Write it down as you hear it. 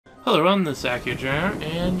Hello, everyone, this is Akhier,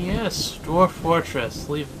 and yes, Dwarf Fortress,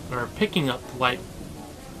 picking up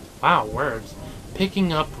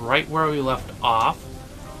picking up right where we left off.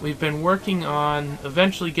 We've been working on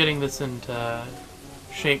eventually getting this into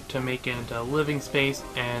shape to make it into a living space,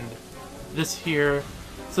 and this here,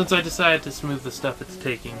 since I decided to smooth the stuff, it's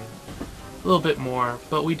taking a little bit more,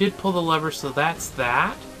 but we did pull the lever, so that's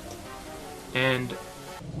that. And,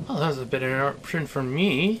 well, that was a bit of an interruption for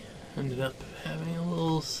me. Ended up having a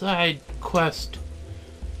little side quest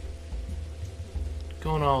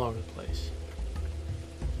going all over the place.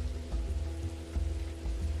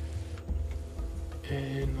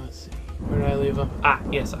 And let's see, where did I leave off? Ah,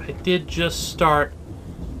 yes, I did just start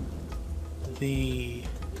the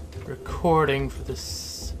recording for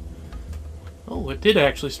this. Oh, it did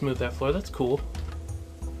actually smooth that floor. That's cool.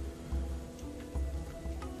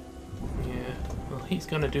 Yeah, well, he's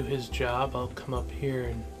gonna do his job. I'll come up here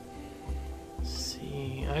and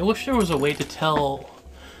see. I wish there was a way to tell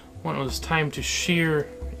when it was time to shear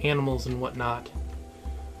animals and whatnot.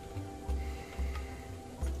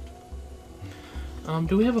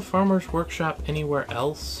 Do we have a farmer's workshop anywhere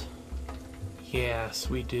else? Yes,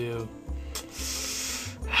 we do.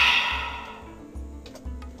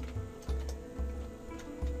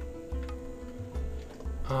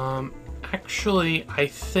 Actually, I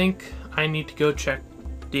think I need to go check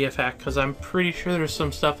DFAC because I'm pretty sure there's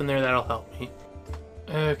some stuff in there that'll help me.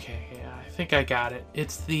 Okay, yeah, I think I got it.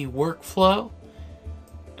 It's the workflow,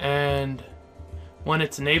 and when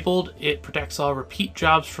it's enabled, it protects all repeat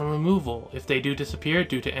jobs from removal. If they do disappear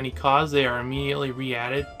due to any cause, they are immediately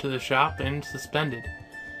re-added to the shop and suspended.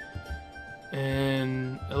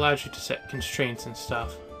 And allows you to set constraints and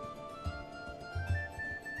stuff.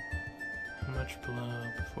 How much below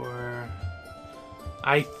before?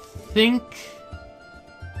 I think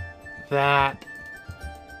that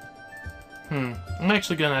I'm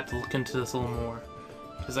actually gonna have to look into this a little more,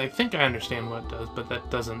 because I think I understand what it does, but that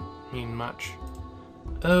doesn't mean much.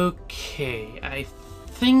 Okay, I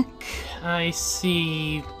think I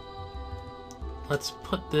see. Let's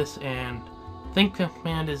put this in. Think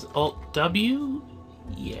command is Alt W?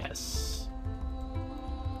 Yes.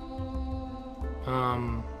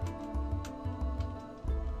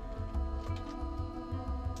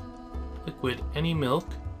 Liquid, any milk.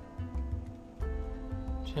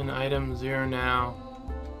 10 items, 0 now.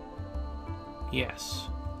 Yes.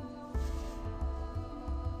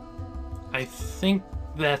 I think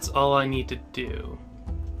that's all I need to do.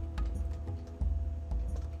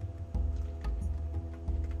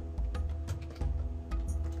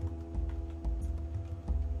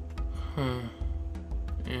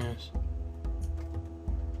 Yes.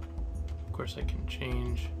 Of course I can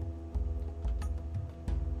change.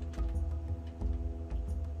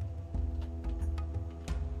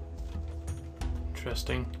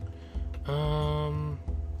 Interesting.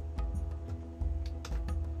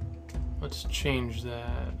 Let's change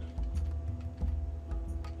that.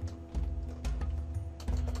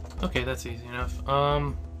 Okay, that's easy enough.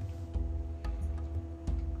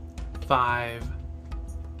 5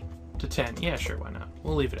 to 10. Yeah, sure, why not?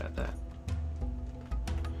 We'll leave it at that.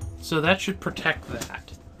 So that should protect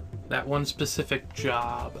that one specific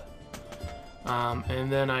job.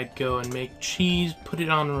 And then I'd go and make cheese, put it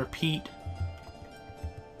on repeat.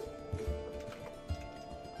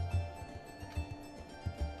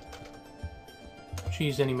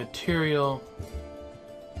 Use any material.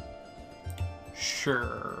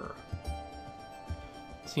 Sure.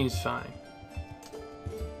 Seems fine.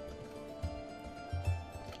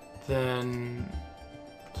 Then,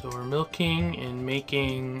 so we're milking and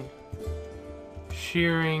making,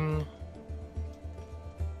 shearing.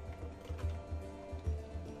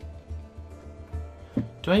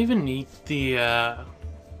 Do I even need the, I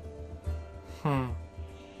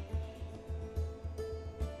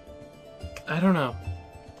don't know.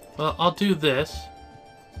 Well, I'll do this.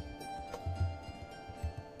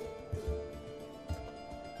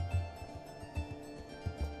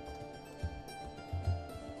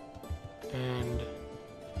 And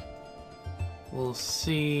we'll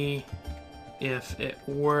see if it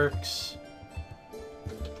works.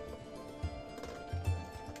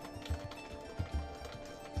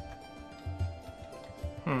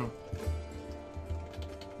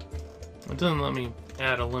 It doesn't let me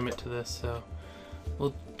add a limit to this, so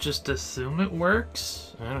we'll just assume it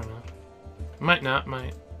works. I don't know. Might not,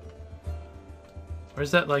 might. Or is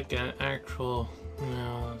that like an actual...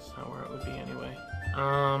 No, that's not where it would be anyway.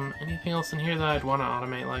 Anything else in here that I'd want to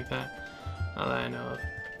automate like that? Not that I know of.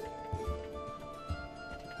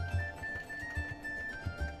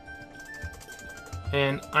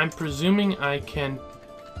 And I'm presuming I can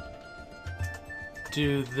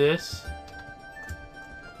do this.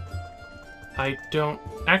 I don't...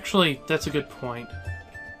 Actually, that's a good point.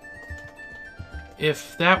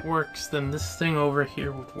 If that works, then this thing over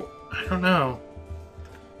here would work. I don't know.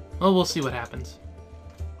 Well, we'll see what happens.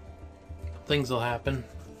 Things will happen.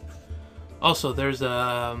 Also, there's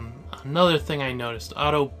another thing I noticed.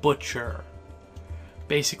 Auto Butcher.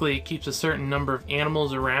 Basically, it keeps a certain number of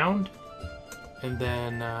animals around, and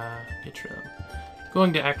then get rid of them. I'm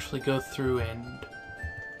going to actually go through and...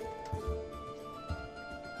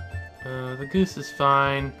 the goose is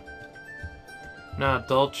fine. Not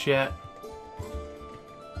adults yet.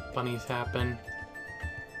 Bunnies happen.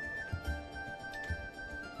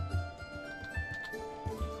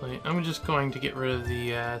 I'm just going to get rid of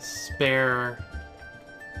the spare.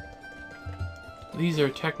 These are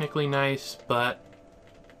technically nice, but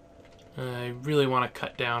I really want to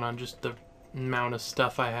cut down on just the amount of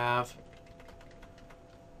stuff I have.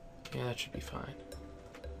 Yeah, that should be fine.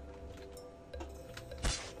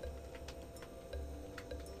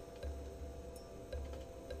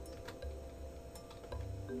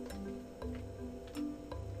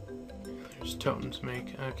 There's totems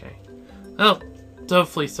make. Okay. Well,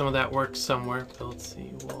 hopefully some of that works somewhere. Build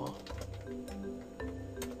sea wall.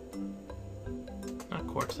 Not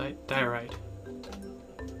quartzite, diorite.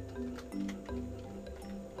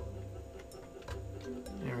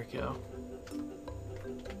 There we go.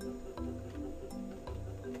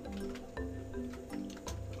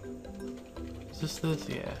 Is this?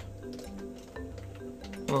 Yeah.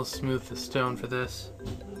 We'll smooth the stone for this.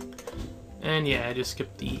 And yeah, I just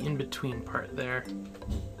skipped the in-between part there.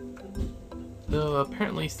 Though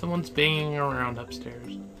apparently someone's banging around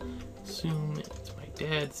upstairs. Assume it's my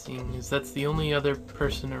dad, seeing as that's the only other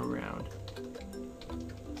person around.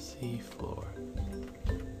 Sea floor.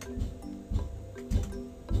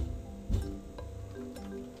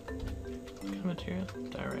 What kind of material?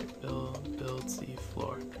 Diorite. Build sea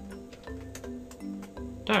floor.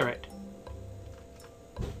 Diorite.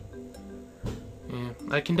 Yeah,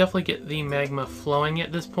 I can definitely get the magma flowing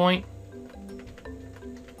at this point.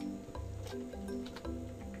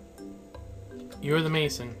 You're the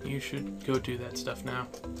mason. You should go do that stuff now.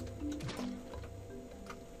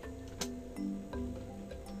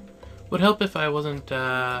 Would help if I wasn't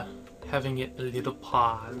having it a little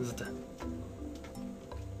paused.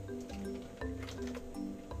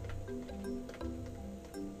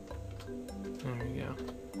 There we go.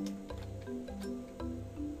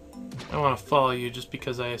 I want to follow you just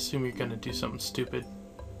because I assume you're going to do something stupid.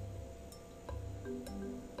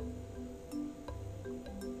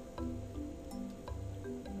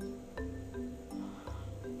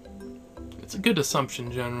 It's a good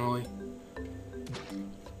assumption, generally.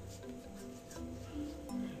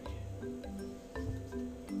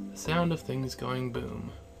 The sound of things going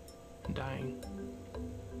boom. And dying.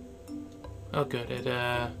 Oh good,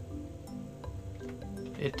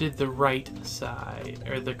 it did the right side,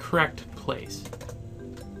 or the correct place.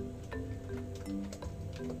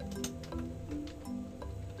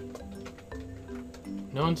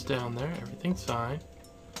 No one's down there, everything's fine.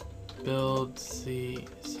 Build sea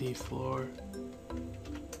floor.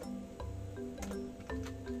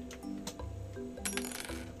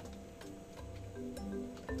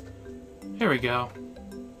 Here we go.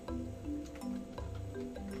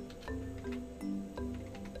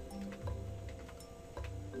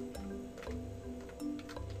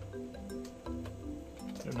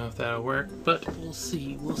 Don't know if that'll work, but we'll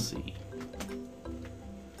see, we'll see.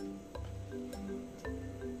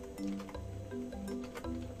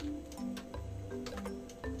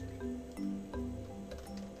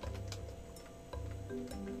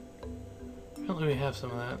 Apparently we have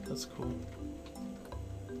some of that, that's cool.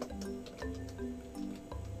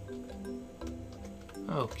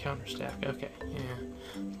 Oh, counter stack, okay, yeah.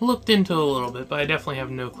 Looked into it a little bit, but I definitely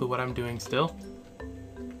have no clue what I'm doing still.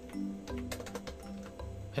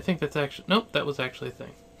 I think that's actually... Nope, that was actually a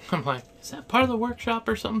thing. I'm like, is that part of the workshop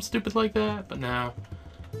or something stupid like that? But no.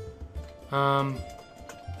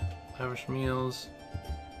 Lavish meals.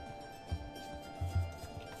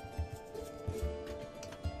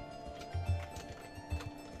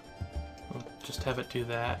 We'll just have it do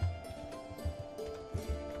that.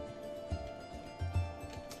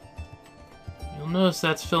 You'll notice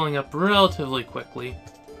that's filling up relatively quickly.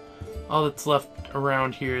 All that's left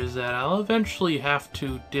around here is that I'll eventually have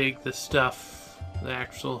to dig the stuff, the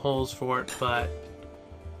actual holes for it, but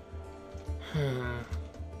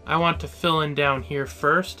I want to fill in down here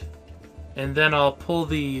first, and then I'll pull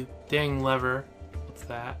the dang lever. What's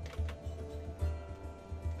that?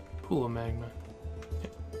 Pool of magma.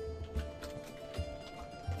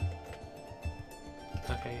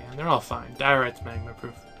 Okay, yeah, they're all fine. Diorite's magma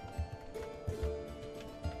proof.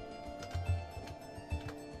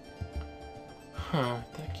 Huh,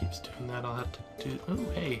 that keeps doing that. I'll have to do...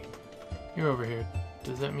 Oh, hey. You're over here.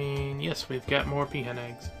 Does that mean... Yes, we've got more peahen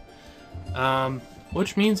eggs.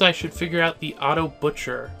 Which means I should figure out the auto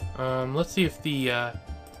butcher. Let's see if the,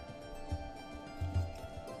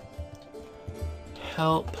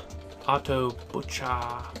 help auto butcher.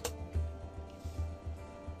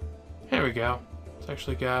 There we go. It's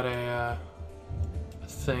actually got a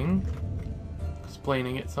thing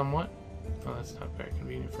explaining it somewhat. Oh, that's not very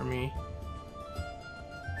convenient for me.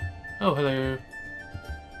 Oh, hello.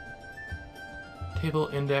 Table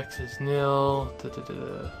index is nil.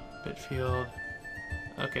 Bit field.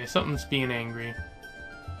 Okay, something's being angry.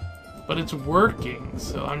 But it's working,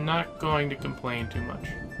 so I'm not going to complain too much.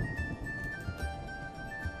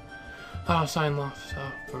 Oh, assign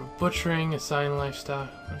livestock. For butchering, assign livestock.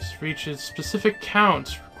 Once it reaches specific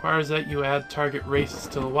count, requires that you add target races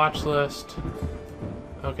to the watch list.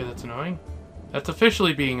 Okay, that's annoying. That's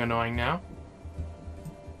officially being annoying now.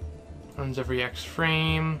 Runs every X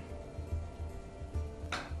frame.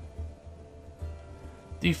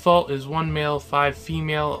 Default is 1 male, 5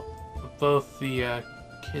 female. Both the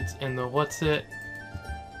kids and the what's it.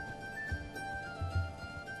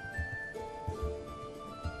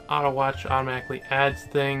 Auto watch automatically adds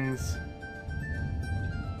things.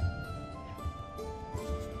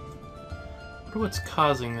 I wonder what's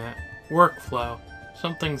causing that. Workflow.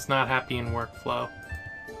 Something's not happy in workflow.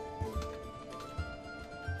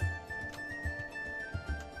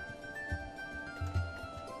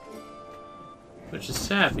 Which is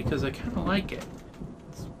sad because I kind of like it.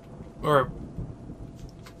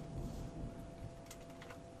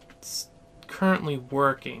 It's currently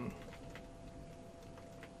working.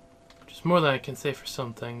 Which is more than I can say for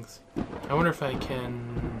some things. I wonder if I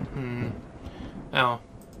can... Oh,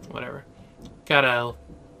 whatever. Got a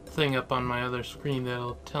thing up on my other screen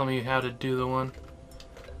that'll tell me how to do the one.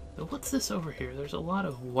 So what's this over here? There's a lot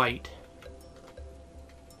of white.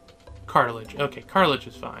 Cartilage. Okay, cartilage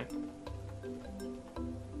is fine.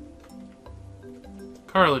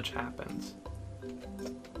 Cartilage happens.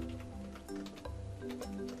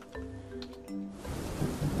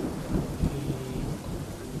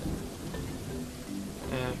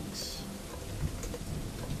 X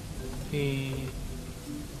P.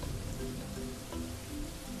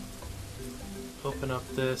 Open up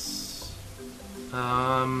this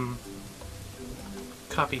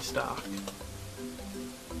copy stock.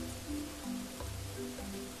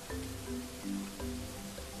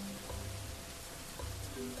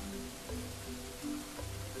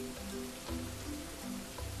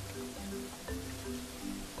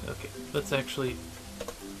 Okay, let's actually...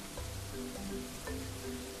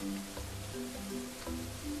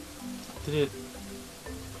 Did it...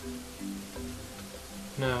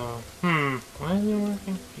 No. Why isn't it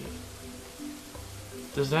working?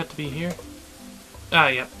 Does that have to be here? Ah,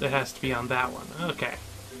 yep, that has to be on that one. Okay.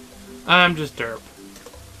 I'm just derp.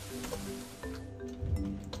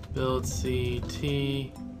 Build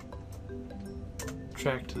CT.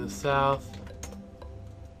 Track to the south.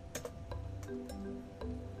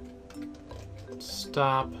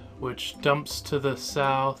 Stop, which dumps to the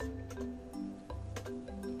south.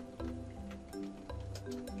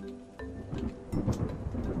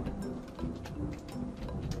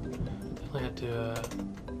 Definitely had to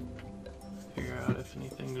figure out if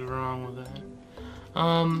anything's wrong with that.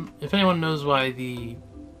 If anyone knows why the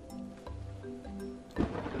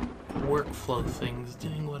workflow thing's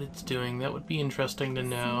doing what it's doing, that would be interesting to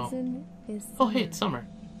know. Oh, hey, it's summer.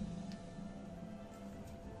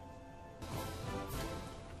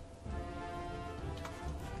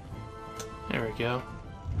 There we go.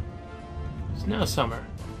 It's now summer.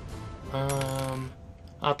 I'll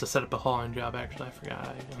have to set up a hauling job, actually. I forgot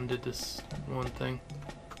I undid this one thing.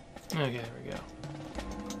 Okay, there we go.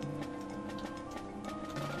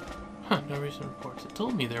 Huh, no recent reports. It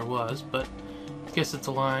told me there was, but I guess it's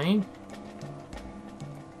lying.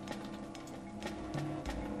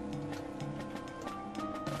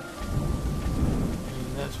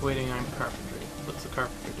 And that's waiting on carpentry. What's the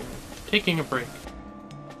carpenter doing? Taking a break.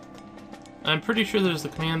 I'm pretty sure there's the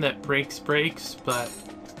command that breaks, but...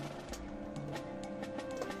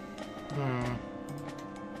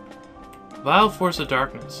 Vile Force of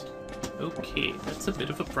Darkness. Okay, that's a bit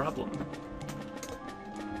of a problem.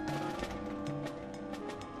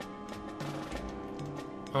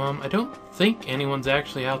 I don't think anyone's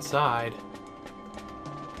actually outside.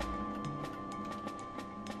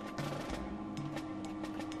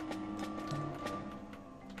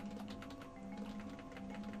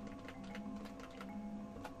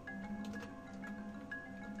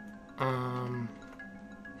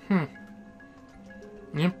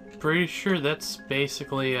 I'm pretty sure that's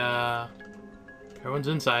basically, everyone's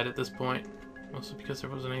inside at this point. Mostly because there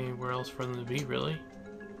wasn't anywhere else for them to be, really.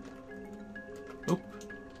 Oop.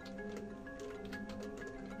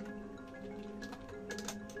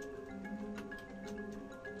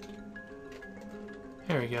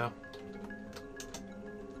 There we go.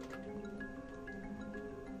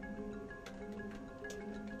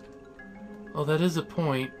 Oh, that is a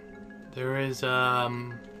point. There is,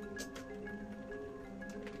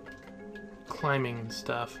 climbing and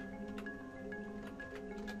stuff.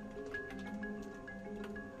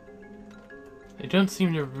 I don't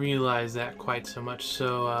seem to realize that quite so much,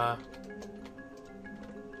 so,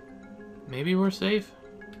 maybe we're safe?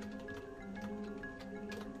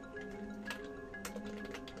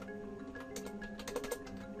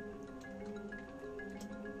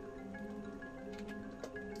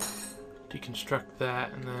 Deconstruct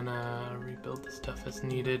that and then rebuild the stuff as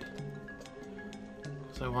needed.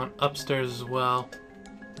 So I want upstairs as well.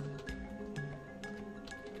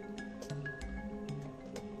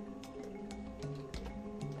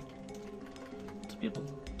 To be able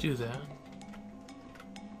to do that.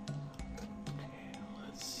 Okay,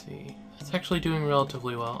 let's see. It's actually doing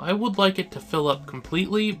relatively well. I would like it to fill up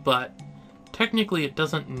completely, but technically it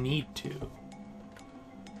doesn't need to.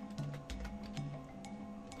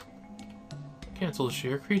 Cancel the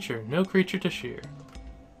shear creature. No creature to shear.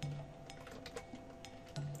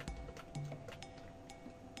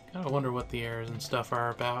 Gotta wonder what the errors and stuff are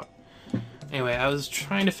about. Anyway, I was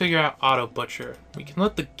trying to figure out Auto Butcher. We can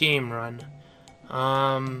let the game run.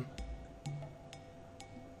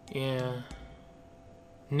 Yeah.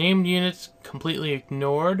 Named units completely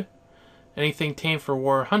ignored. Anything tamed for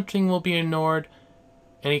war or hunting will be ignored.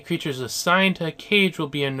 Any creatures assigned to a cage will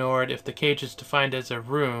be ignored if the cage is defined as a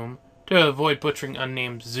room. To avoid butchering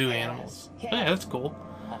unnamed zoo animals. Yeah, that's cool.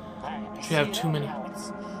 Should have too many.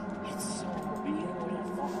 It's so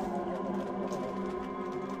beautiful.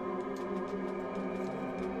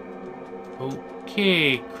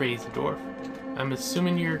 Okay, Crazy Dwarf. I'm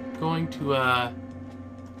assuming you're going to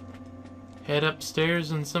head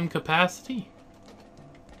upstairs in some capacity?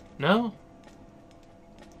 No?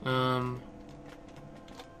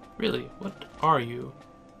 Really, what are you?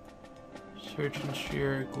 Surgeon,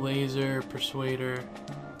 Shearer, Glazer, Persuader.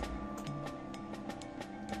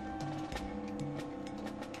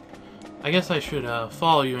 I guess I should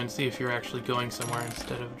follow you and see if you're actually going somewhere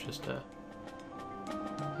instead of just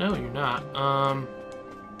No, you're not.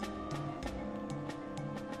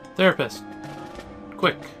 Therapist.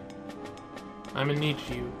 Quick. I'm in need of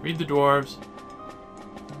you. Read the dwarves.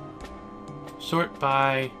 Sort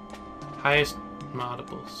by highest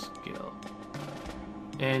moddable skill.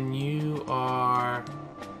 And you are...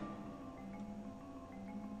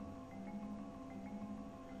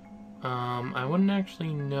 I wouldn't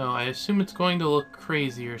actually know. I assume it's going to look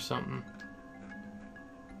crazy or something.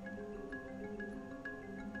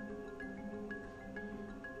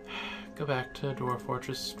 Go back to Dwarf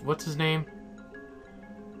Fortress. What's his name?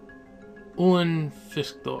 Ulan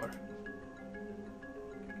Fiskdor.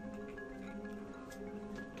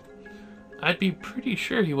 I'd be pretty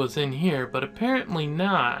sure he was in here, but apparently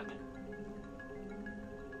not.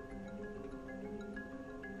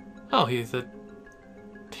 Oh, he's a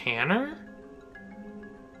tanner?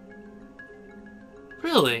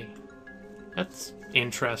 Really? That's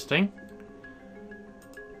interesting.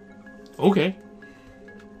 Okay.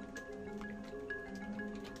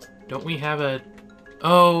 Don't we have a...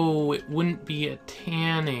 Oh, it wouldn't be a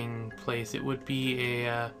tanning place. It would be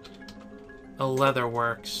a leather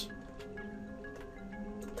works.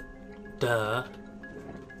 Duh.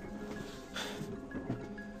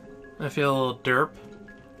 I feel a little derp.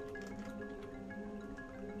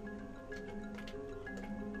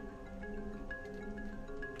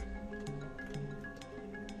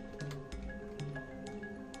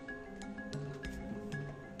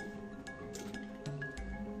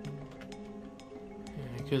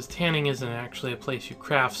 Because tanning isn't actually a place you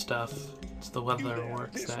craft stuff. It's the leather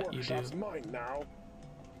works that you do. Mine now.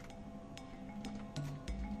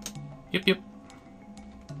 Yep.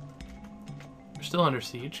 We're still under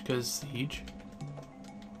siege, because siege.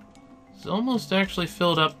 It's almost actually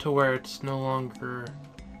filled up to where it's no longer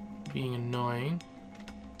being annoying.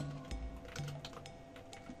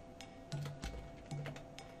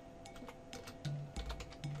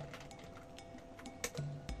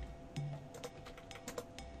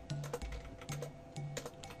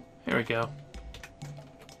 There we go.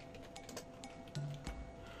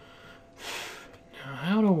 Now,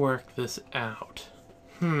 how to work this out?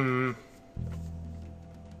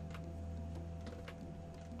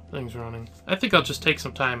 Thing's running. I think I'll just take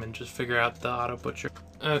some time and just figure out the auto butcher.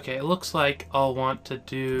 Okay, it looks like I'll want to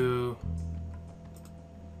do...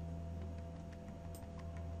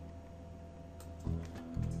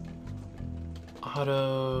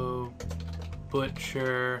 auto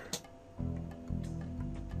butcher...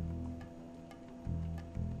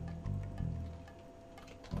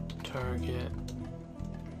 target...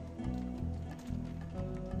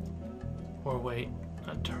 or wait,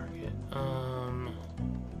 not target.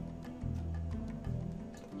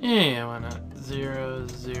 Yeah, why not? 0,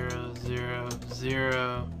 0, 0,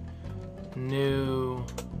 0, new.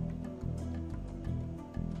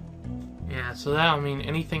 Yeah, so that'll mean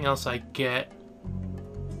anything else I get.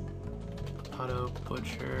 Auto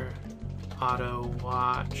butcher, auto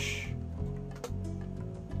watch.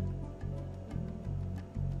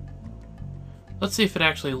 Let's see if it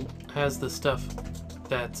actually has the stuff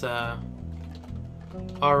that's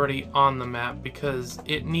already on the map, because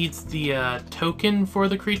it needs the token for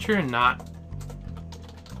the creature and not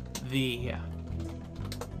the...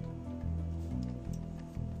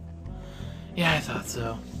 Yeah, I thought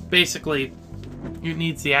so. Basically, it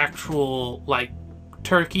needs the actual, like,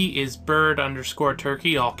 turkey is bird underscore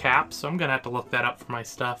turkey, all caps, so I'm gonna have to look that up for my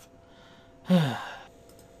stuff.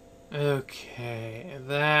 Okay,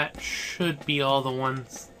 that should be all the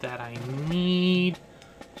ones that I need.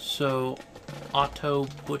 So, auto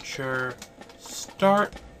butcher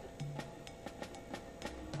start.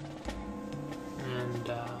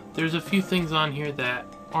 And there's a few things on here that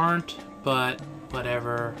aren't, but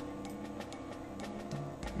whatever.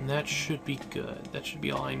 And that should be good. That should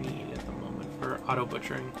be all I need at the moment for auto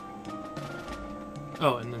butchering.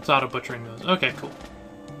 Oh, and it's auto butchering those. Okay, cool.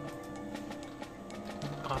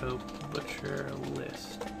 Auto butcher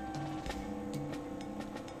list.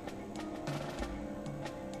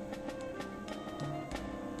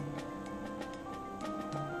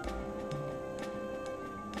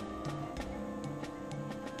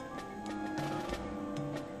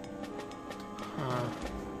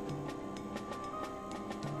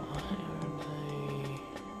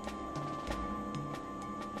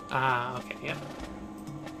 Ah, okay, yep.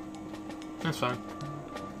 That's fine.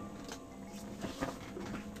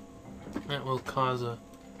 That will cause a...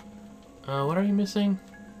 what are you missing?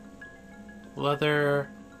 Leather,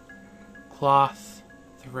 cloth,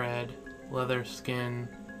 thread, leather skin,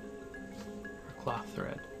 or cloth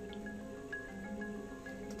thread.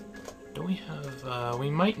 Do we have... we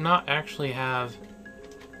might not actually have...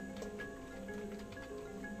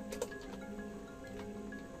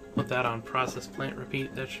 Put that on process plant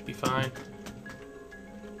repeat, that should be fine.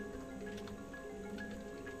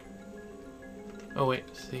 Oh wait,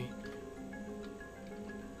 see.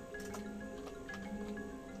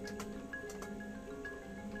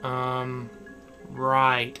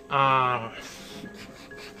 Right.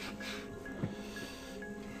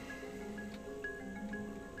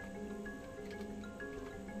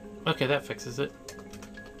 Okay, that fixes it.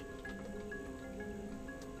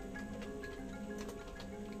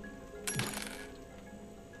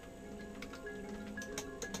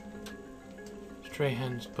 Stray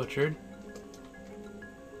hens butchered.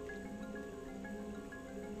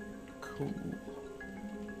 Cool.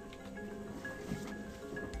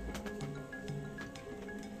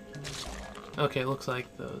 Okay, looks like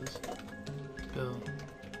those go.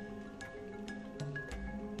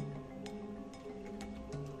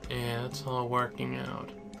 Yeah, it's all working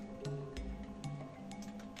out.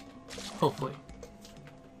 Hopefully.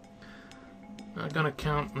 Not gonna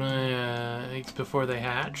count my eggs before they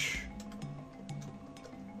hatch.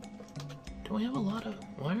 Do we have a lot of...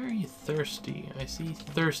 Why are you thirsty? I see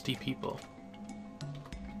thirsty people.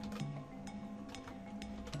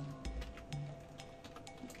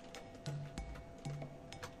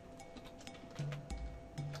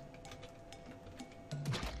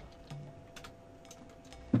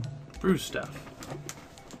 Brew stuff.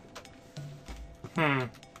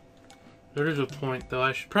 There is a point, though.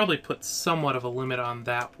 I should probably put somewhat of a limit on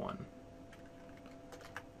that one.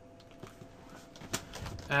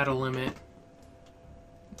 Add a limit.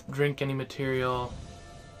 Drink any material.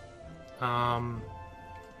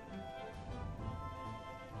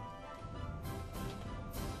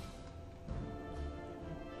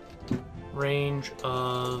 Range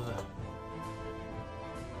of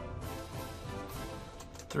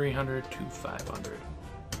 300 to 500.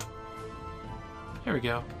 There we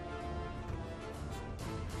go.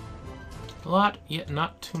 A lot, yet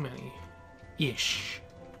not too many. Ish.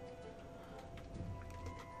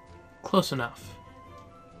 Close enough.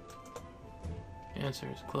 The answer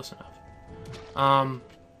is close enough.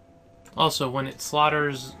 Also, when it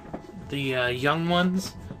slaughters the young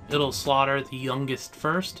ones, it'll slaughter the youngest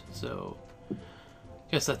first, so I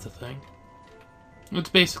guess that's a thing. It's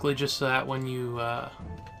basically just so that when you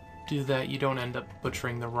do that, you don't end up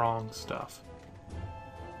butchering the wrong stuff.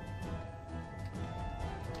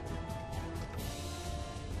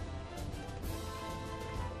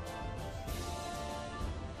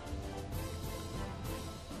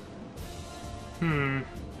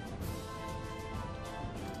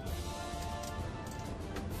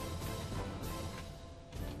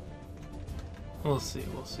 We'll see,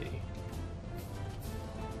 we'll see.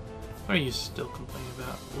 What are you still complaining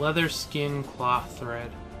about? Leather, skin, cloth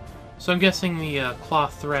thread. So I'm guessing the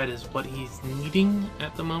cloth thread is what he's needing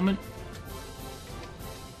at the moment?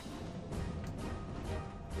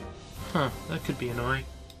 Huh, that could be annoying.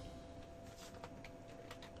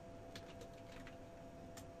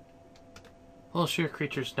 Well, sheer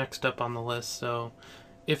creature's next up on the list, so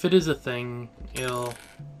if it is a thing, it'll...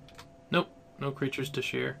 Nope, no creatures to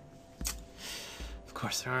shear. Of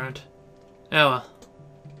course there aren't. Oh well.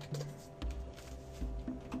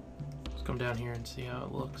 Let's come down here and see how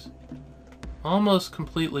it looks. Almost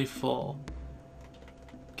completely full.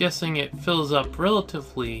 Guessing it fills up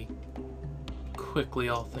relatively quickly,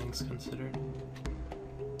 all things considered.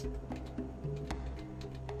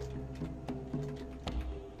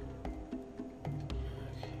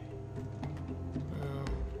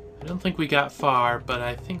 I don't think we got far, but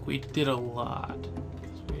I think we did a lot.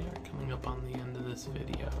 So we are coming up on the end of this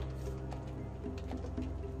video.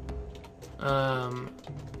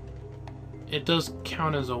 It does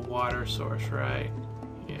count as a water source, right?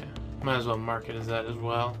 Yeah, might as well mark it as that as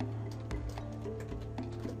well.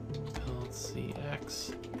 Build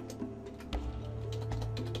CX.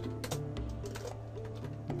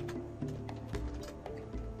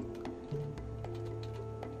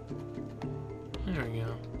 There we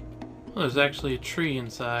go. Oh, there's actually a tree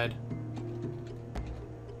inside.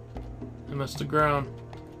 It must have grown.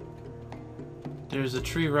 There's a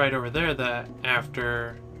tree right over there that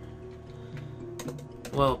after...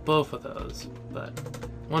 Well, both of those. But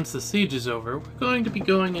once the siege is over, we're going to be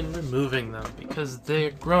going and removing them because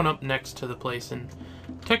they're grown up next to the place and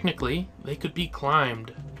technically they could be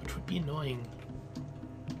climbed, which would be annoying.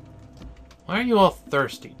 Why are you all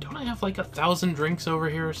thirsty? Don't I have like 1,000 drinks over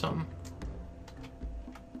here or something?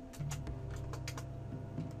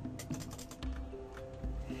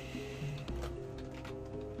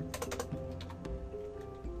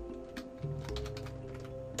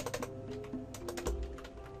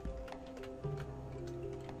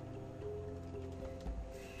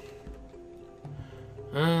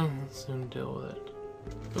 I'll soon deal with it.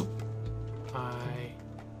 Oop.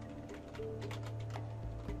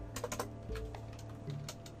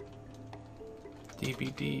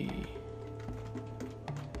 DBD.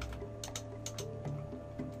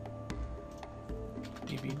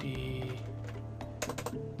 DBD.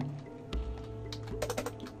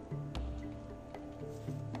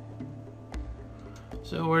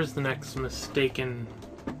 So where's the next mistaken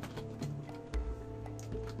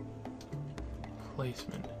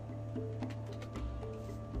placement?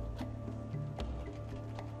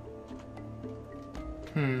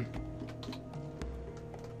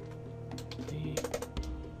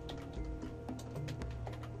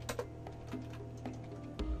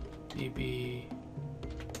 DB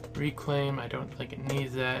reclaim, I don't think it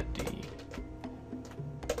needs that. D.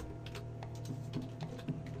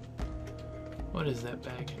 What is that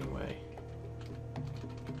bag anyway?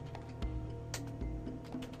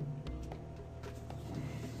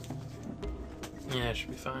 Yeah, it should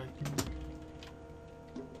be fine.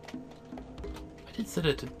 I did set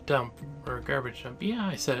it to dump, or a garbage dump. Yeah,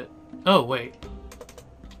 I set it. Oh, wait.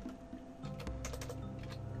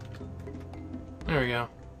 There we go.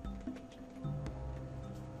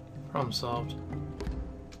 Problem solved.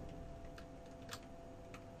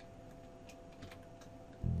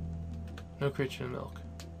 No creature milk.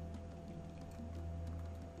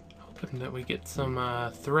 Hoping that we get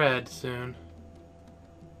some thread soon.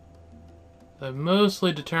 I've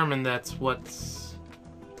mostly determined that's what's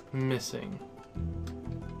missing.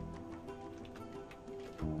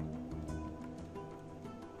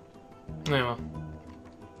 Anyway.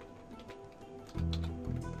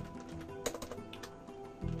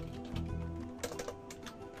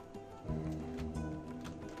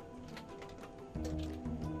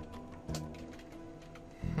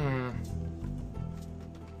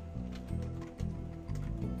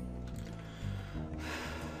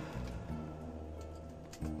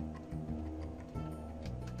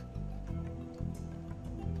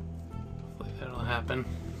 Happen.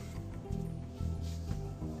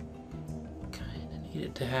 Kinda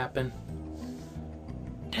needed to happen.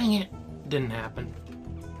 Dang it! Didn't happen.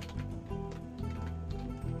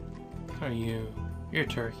 How are you? You're a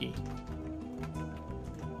turkey.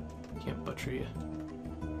 Can't butcher you.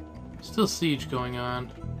 Still siege going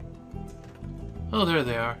on. Oh, there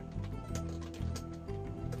they are.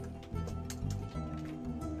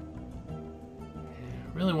 Yeah,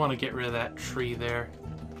 really want to get rid of that tree there.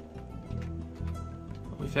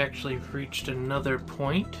 We've actually reached another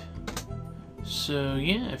point. So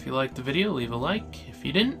yeah, if you liked the video, leave a like. If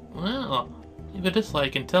you didn't, well, leave a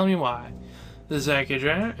dislike and tell me why. This is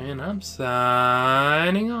Akhier, and I'm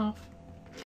signing off.